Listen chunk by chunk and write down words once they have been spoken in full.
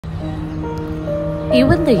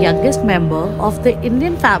Even the youngest member of the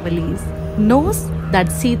Indian families knows that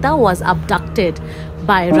Sita was abducted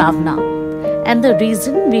by Ravana. And the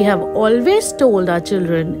reason we have always told our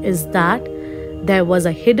children is that there was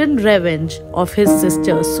a hidden revenge of his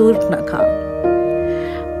sister Surpnakha.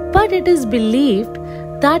 But it is believed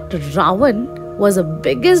that Ravan was the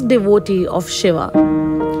biggest devotee of Shiva,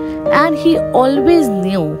 and he always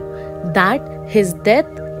knew that his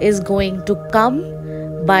death is going to come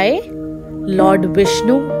by Lord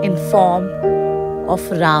Vishnu in form of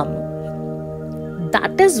Ram.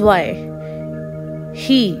 That is why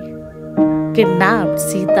he kidnapped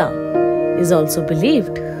Sita is also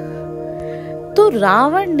believed. तो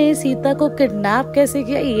रावण ने सीता को kidnap कैसे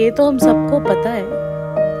किया ये तो हम सबको पता है।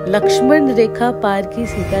 लक्ष्मण रेखा पार की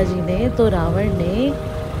सीता जी ने, तो रावण ने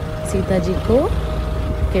सीता जी को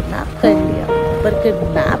किडनैप कर लिया। पर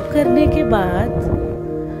किडनैप करने के बाद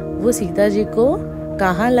वो सीता जी को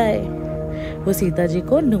कहाँ लाए? वो सीता जी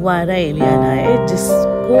को नुवारा एलिया लाए,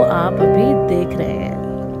 जिसको आप अभी देख रहे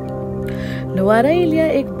हैं। नुवारा एलिया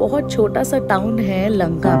एक बहुत छोटा सा टाउन है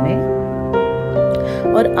लंका में,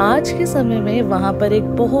 और आज के समय में वहां पर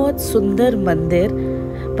एक बहुत सुंदर मंदिर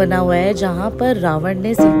बना हुआ है जहां पर रावण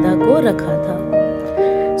ने सीता को रखा था।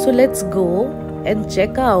 So let's go and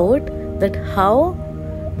check out that how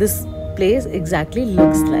this place exactly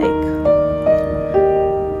looks like.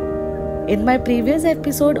 In my previous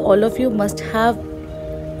episode, all of you must have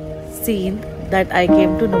seen that I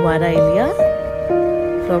came to Nuwara Eliya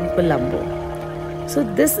from Colombo. So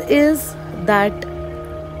this is that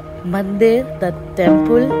mandir, that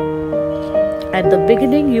temple. At the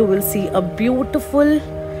beginning you will see a beautiful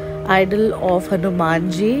idol of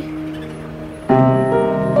Hanumanji,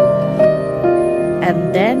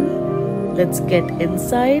 and then let's get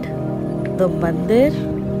inside the mandir.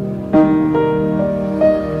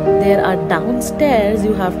 There are downstairs,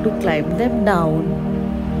 you have to climb them down.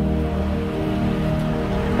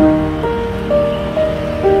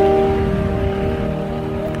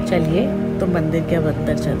 चलिए तो मंदिर के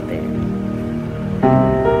अंदर चलते हैं।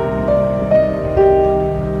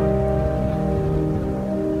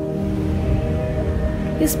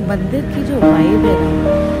 इस मंदिर की जो वाइब है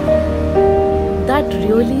ना, that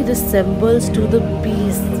really resembles to the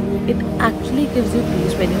peace. It actually gives you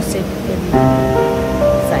peace when you sit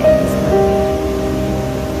inside this मंदिर।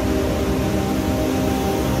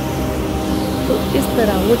 तो इस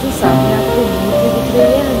तरह वो जो सामने आपको मूर्ति दिख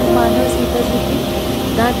रही है हनुमान और सीता जी की,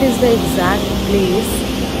 that is the exact place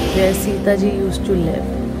where Sita ji used to live.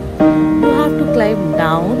 You have to climb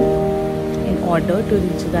down in order to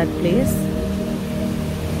reach that place.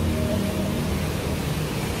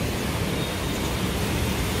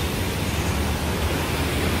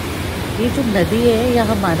 ये जो नदी है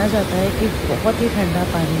यहाँ माना जाता है कि बहुत ही ठंडा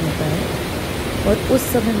पानी होता है, और उस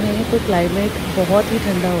समय में तो क्लाइमेट बहुत ही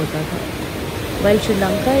ठंडा होता था। While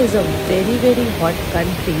Srilanka is a very very hot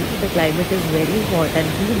country, the climate is very hot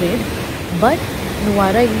and humid, but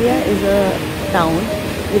Nuwara Eliya is a town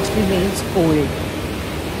which remains cold,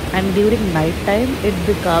 and during night time it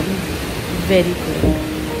becomes very cold.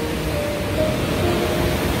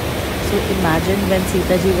 So imagine when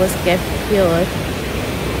Sita ji was kept here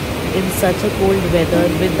in such a cold weather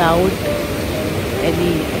without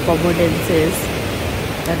any accommodances,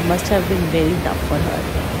 that must have been very tough for her.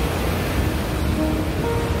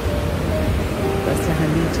 बस यहाँ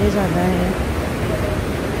नीचे जाना है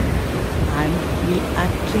and we'll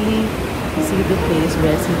actually see the place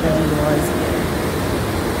where Sita ji was.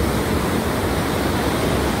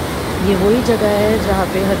 ये वही जगह है जहाँ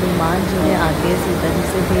पे हनुमान जी ने आके सीता जी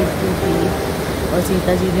से भेंट की थी, और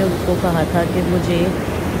सीता जी ने उनको कहा था कि मुझे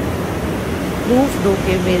प्रूफ दो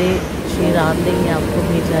कि मेरे श्री राम ने ही आपको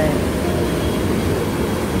भेजा है।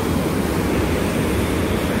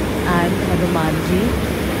 एंड हनुमान जी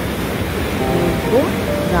ने उनको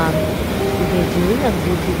राम की भेजी हुई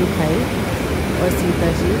अंगूठी दिखाई, और सीता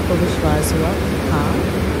जी को विश्वास हुआ हाँ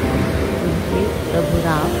उनके प्रभु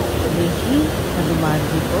राम ने ही हनुमान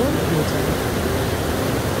जी को भेजा है।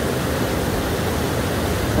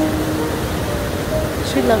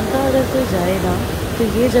 श्रीलंका अगर कोई जाए ना तो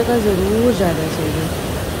ये जगह ज़रूर जाना चाहिए।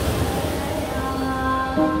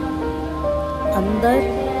 अंदर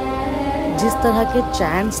जिस तरह के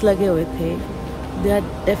चैंट्स लगे हुए थे, they are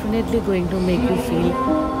definitely going to make you feel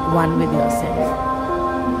one with yourself.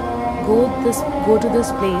 Go to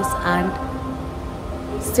this place and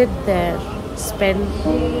sit there, spend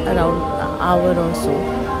around an hour or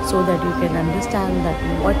so that you can understand that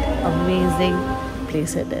what amazing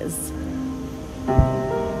place it is.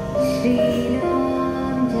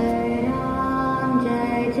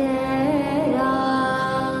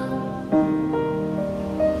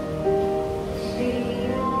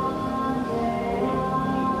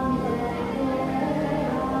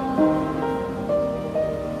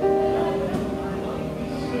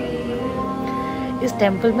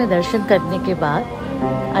 Temple में दर्शन करने के बाद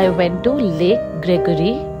I went to Lake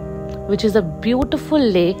Gregory, which is a beautiful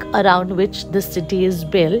lake around which the city is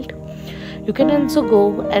built. You can also go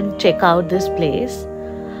and check out this place.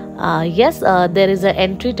 Yes, there is an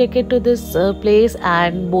entry ticket to this place,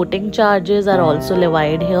 and boating charges are also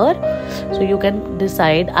levied here. So you can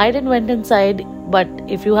decide. I didn't went inside, but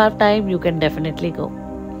if you have time, you can definitely go.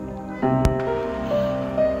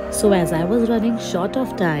 So as I was running short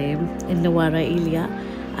of time in Nuwara Eliya,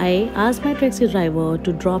 I asked my taxi driver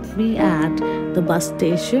to drop me at the bus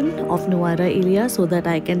station of Nuwara Eliya so that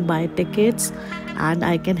I can buy tickets and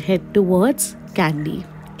I can head towards Kandy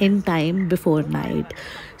in time before night.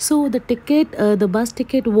 So the bus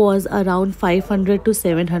ticket was around 500 to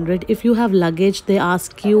 700. If you have luggage, they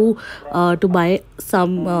ask you to buy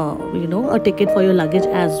some, a ticket for your luggage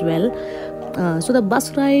as well. So the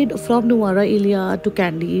bus ride from Nuwara Eliya to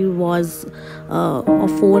Kandy was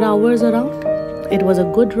of 4 hours around. It was a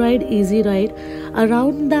good ride, easy ride.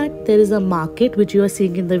 Around that, there is a market which you are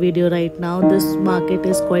seeing in the video right now. This market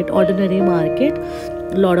is quite ordinary market.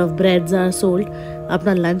 A lot of breads are sold.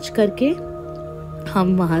 अपना lunch करके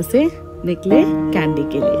हम वहाँ से निकले candy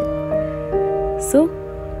के लिए. So,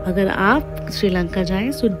 अगर आप श्रीलंका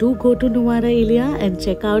जाएं, so do go to Nuwara Eliya and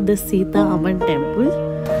check out the Seeta Amman temple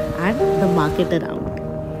and the market around.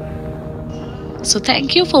 So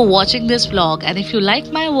thank you for watching this vlog, and if you like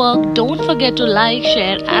my work, don't forget to like,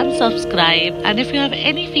 share and subscribe, and if you have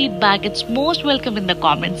any feedback, it's most welcome in the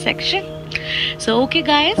comment section. So okay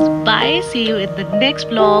guys, bye, see you in the next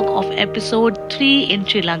vlog of episode 3 in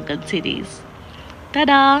Sri Lankan series.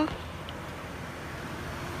 Tada!